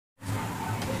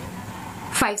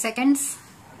5 seconds.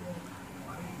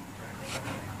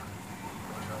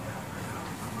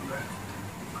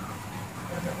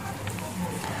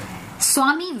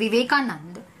 Swami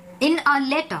Vivekananda, in a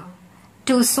letter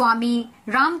to Swami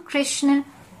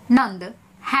Ramkrishnanand,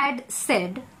 had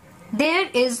said, "There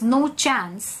is no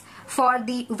chance for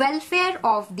the welfare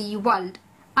of the world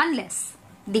unless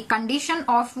the condition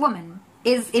of women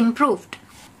is improved.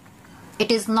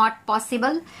 It is not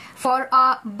possible for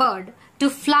a bird to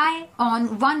fly on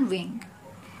one wing.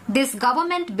 This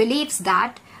government believes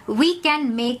that we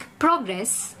can make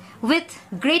progress with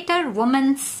greater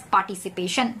women's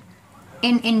participation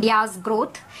in India's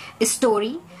growth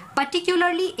story,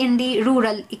 particularly in the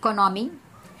rural economy.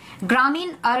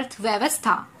 Gramin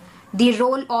Arthvyavastha, the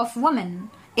role of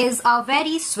women is a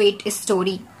very sweet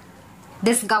story.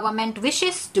 This government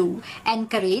wishes to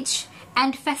encourage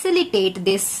and facilitate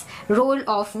this role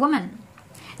of women.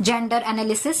 Gender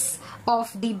analysis of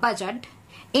the budget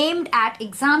aimed at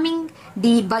examining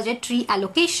the budgetary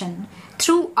allocation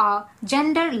through a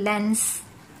gender lens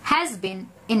has been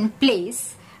in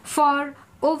place for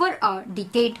over a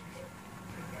decade.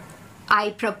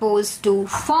 I propose to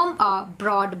form a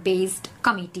broad-based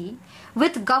committee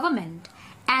with government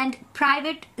and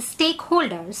private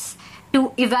stakeholders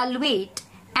to evaluate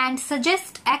and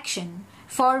suggest action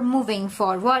for moving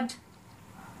forward.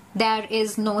 There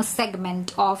is no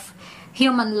segment of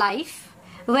human life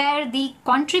where the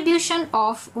contribution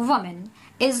of women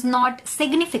is not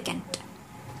significant.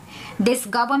 This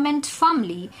government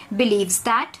firmly believes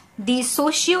that the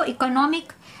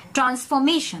socio-economic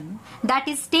transformation that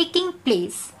is taking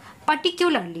place,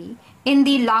 particularly in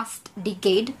the last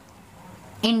decade,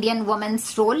 Indian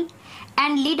women's role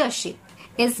and leadership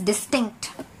is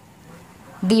distinct.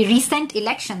 The recent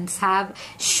elections have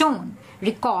shown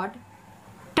record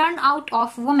turnout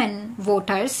of women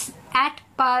voters at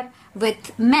par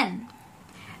with men.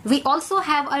 We also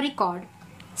have a record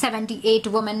 78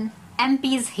 women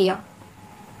MPs here.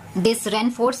 This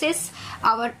reinforces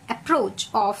our approach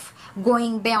of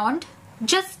going beyond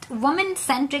just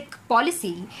women-centric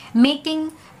policy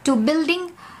making to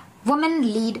building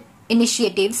women-led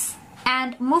initiatives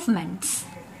and movements.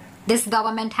 This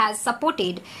government has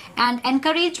supported and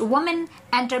encouraged women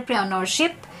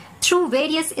entrepreneurship through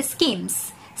various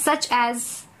schemes such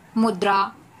as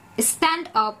Mudra, Stand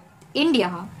Up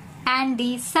India, and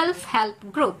the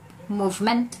Self-Help Group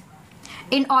movement.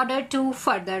 In order to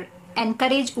further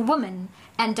encourage women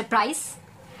enterprise,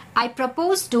 I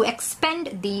propose to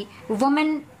expand the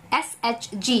Women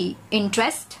SHG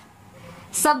Interest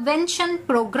Subvention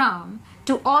Program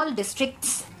to all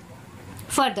districts.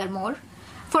 Furthermore,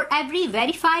 for every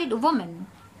verified woman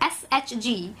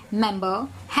SHG member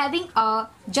having a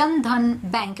Jan Dhan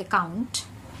bank account,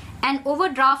 an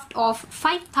overdraft of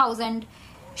 5,000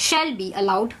 shall be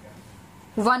allowed.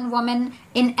 One woman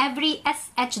in every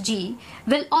SHG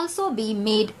will also be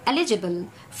made eligible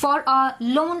for a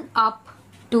loan up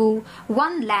to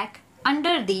 1 lakh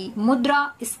under the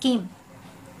Mudra scheme.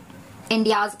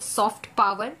 India's soft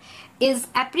power is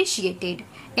appreciated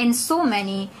in so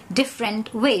many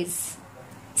different ways.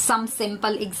 Some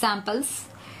simple examples.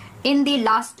 In the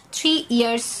last 3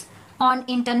 years on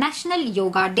International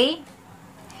Yoga Day,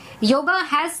 yoga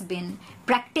has been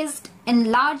practiced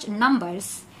in large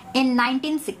numbers in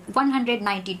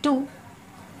 192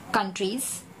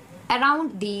 countries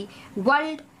around the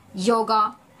world.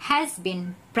 Yoga has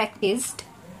been practiced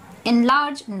in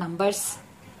large numbers.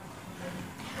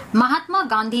 Mahatma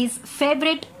Gandhi's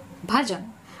favorite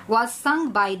bhajan was sung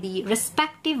by the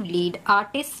respective lead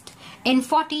artist in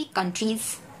 40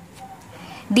 countries.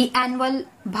 The annual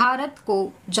Bharat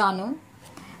Ko Jano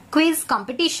quiz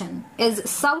competition is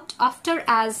sought after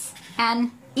as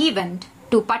an event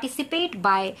to participate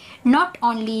by not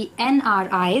only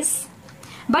NRIs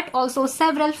but also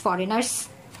several foreigners.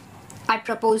 I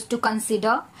propose to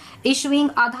consider issuing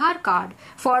Aadhaar card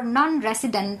for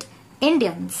non-resident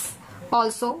Indians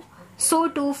also, so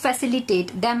to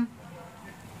facilitate them.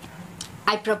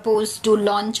 I propose to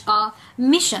launch a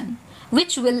mission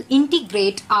which will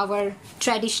integrate our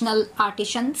traditional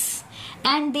artisans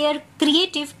and their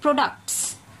creative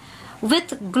products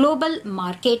with global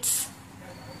markets.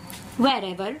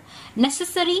 Wherever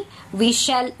necessary, we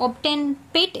shall obtain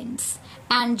patents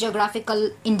and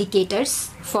geographical indicators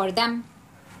for them.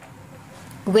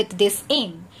 With this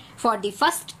aim, for the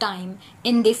first time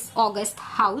in this august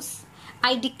house,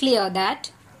 I declare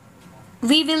that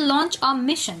we will launch a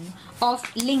mission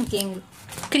of linking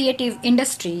creative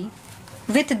industry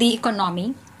with the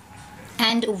economy,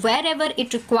 and wherever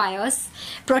it requires,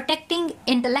 protecting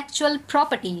intellectual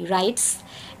property rights,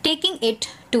 taking it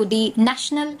to the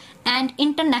national and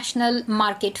international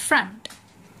market front.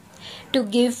 to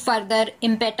give further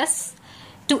impetus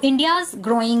to India's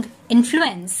growing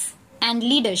influence and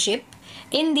leadership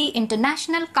in the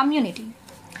international community,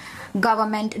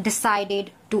 government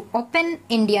decided to open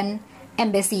Indian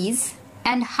embassies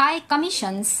and high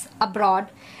commissions abroad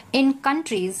in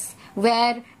countries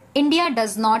where India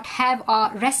does not have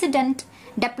a resident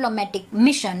diplomatic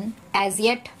mission as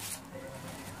yet.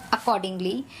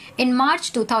 Accordingly, in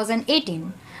March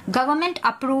 2018, government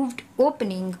approved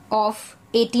opening of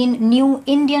 18 new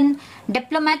Indian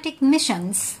diplomatic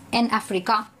missions in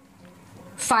Africa.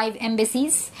 5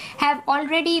 embassies have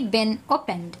already been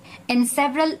opened in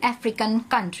several African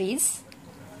countries,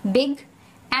 big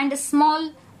and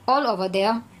small all over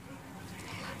there.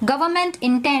 Government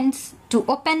intends to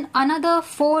open another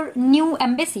 4 new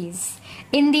embassies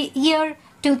in the year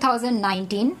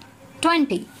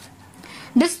 2019-20.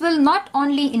 This will not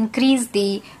only increase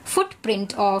the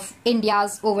footprint of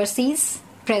India's overseas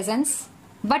presence,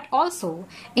 but also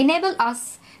enable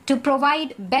us to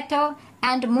provide better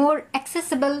and more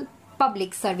accessible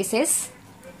public services,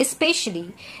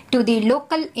 especially to the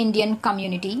local Indian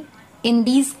community in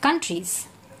these countries.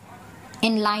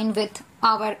 In line with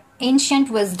our ancient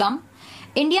wisdom,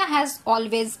 India has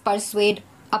always pursued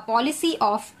a policy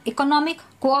of economic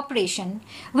cooperation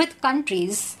with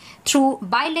countries through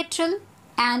bilateral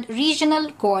and regional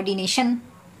coordination.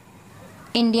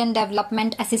 Indian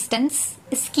Development Assistance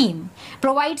Scheme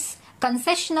provides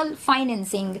concessional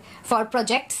financing for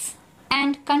projects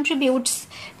and contributes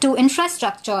to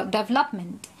infrastructure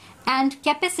development and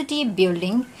capacity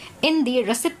building in the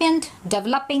recipient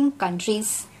developing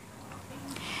countries.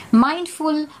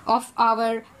 Mindful of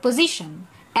our position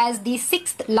as the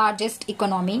 6th largest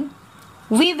economy,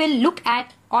 we will look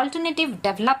at alternative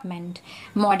development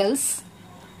models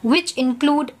which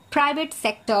include private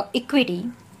sector equity,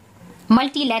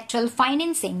 multilateral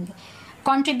financing,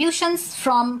 contributions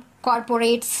from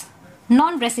corporates,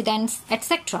 non-residents,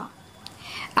 etc.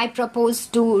 I propose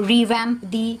to revamp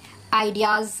the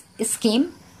IDEAS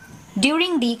scheme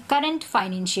during the current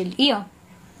financial year.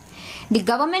 The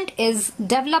government is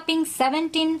developing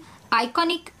 17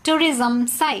 iconic tourism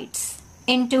sites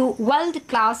into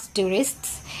world-class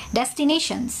tourist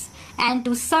destinations and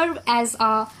to serve as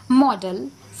a model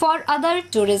for other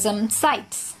tourism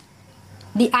sites.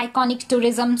 The iconic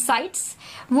tourism sites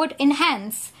would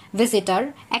enhance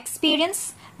visitor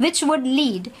experience, which would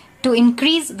lead to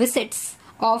increased visits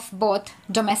of both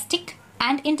domestic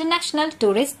and international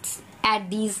tourists at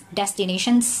these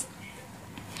destinations.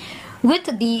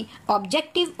 With the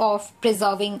objective of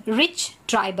preserving rich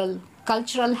tribal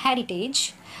cultural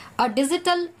heritage, a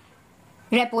digital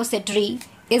repository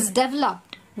is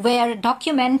developed where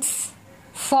documents,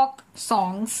 folk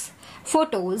songs,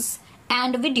 photos,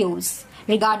 and videos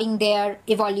regarding their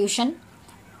evolution,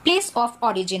 place of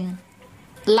origin,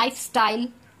 lifestyle,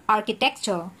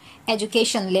 architecture,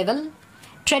 education level,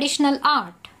 traditional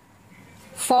art,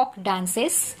 folk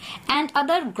dances, and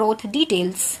other growth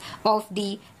details of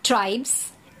the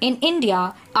tribes in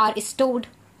India are stored.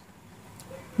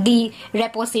 The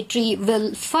repository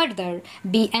will further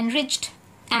be enriched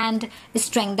and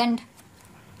strengthened.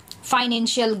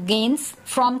 Financial gains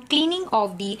from cleaning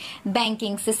of the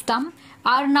banking system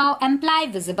are now amply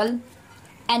visible.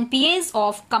 NPAs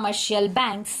of commercial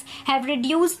banks have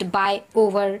reduced by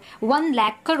over 1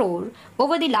 lakh crore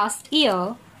over the last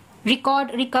year.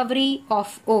 Record recovery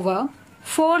of over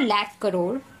 4 lakh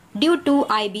crore due to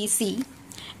IBC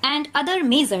and other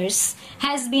measures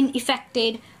has been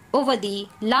effected over the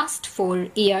last 4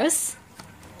 years.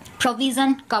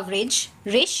 Provision coverage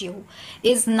ratio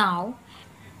is now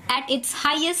at its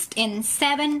highest in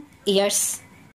 7 years.